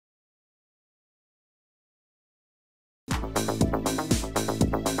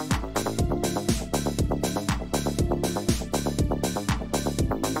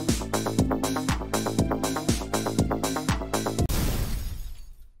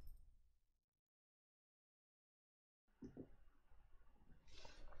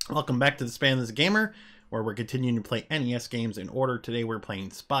Welcome back to the Span as a Gamer, where we're continuing to play NES games in order. Today we're playing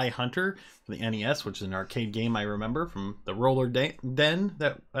Spy Hunter for the NES, which is an arcade game I remember from the roller den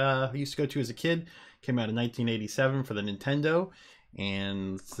that I used to go to as a kid. Came out in 1987 for the Nintendo.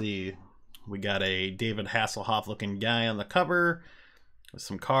 And let's see, we got a David Hasselhoff looking guy on the cover with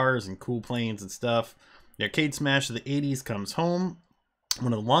some cars and cool planes and stuff. The arcade smash of the 80s comes home.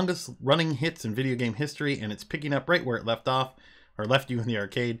 One of the longest running hits in video game history, and it's picking up right where it left off. Or left you in the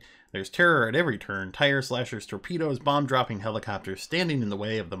arcade. There's terror at every turn, tire slashers, torpedoes, bomb-dropping helicopters standing in the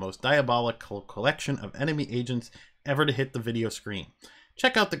way of the most diabolical collection of enemy agents ever to hit the video screen.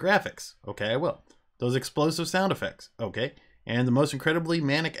 Check out the graphics. Okay, I will. Those explosive sound effects. Okay. And the most incredibly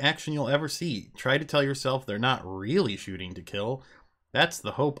manic action you'll ever see. Try to tell yourself they're not really shooting to kill. That's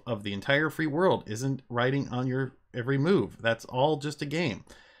the hope of the entire free world, isn't riding on your every move. That's all just a game.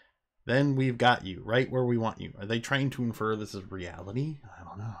 Then we've got you right where we want you. Are they trying to infer this is reality? I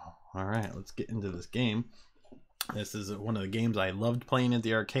don't know. All right, let's get into this game. This is one of the games I loved playing at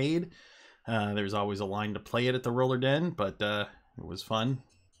the arcade. There's always a line to play it at the roller den, but it was fun.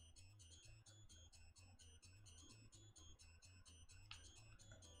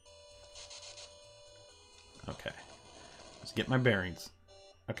 Okay, let's get my bearings.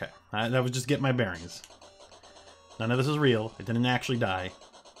 Okay, that was just get my bearings. None of this is real. It didn't actually die.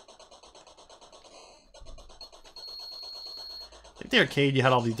 Like the arcade, you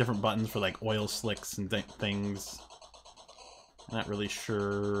had all these different buttons for like oil slicks and things. Not really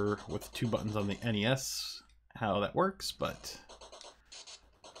sure with 2 buttons on the NES how that works, but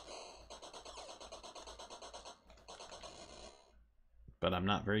I'm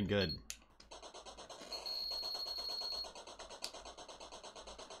not very good.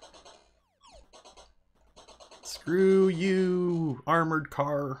 Screw you, armored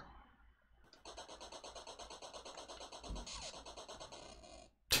car.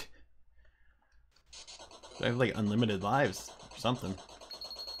 I have like unlimited lives or something.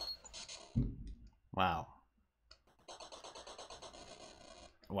 Wow.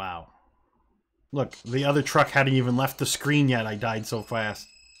 Wow. Look, the other truck hadn't even left the screen yet. I died so fast.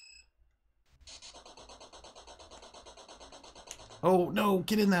 Oh no,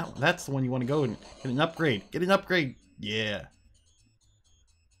 get in that one. That's the one you want to go and get an upgrade. Get an upgrade. Yeah.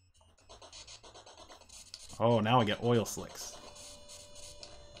 Oh, now I get oil slicks.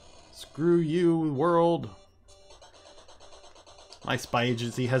 Screw you, world. My spy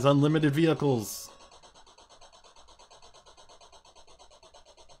agency has unlimited vehicles.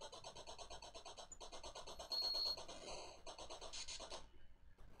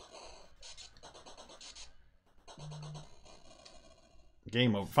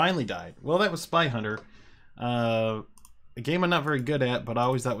 Game over. Finally died. Well, that was Spy Hunter. A game I'm not very good at, but I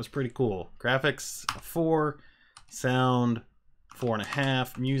always thought was pretty cool. Graphics, 4. Sound,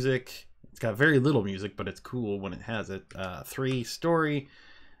 4.5. Music. It's got very little music, but it's cool when it has it. 3 story,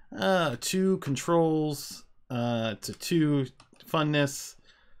 2 controls, to 2 funness.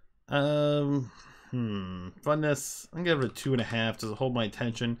 Funness. I'm gonna give it a 2.5. Does it hold my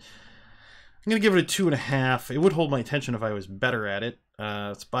attention? I'm gonna give it a 2.5. It would hold my attention if I was better at it.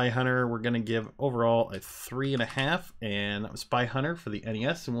 Spy Hunter, we're gonna give overall a 3.5, and that was Spy Hunter for the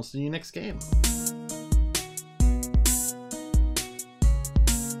NES, and we'll see you next game.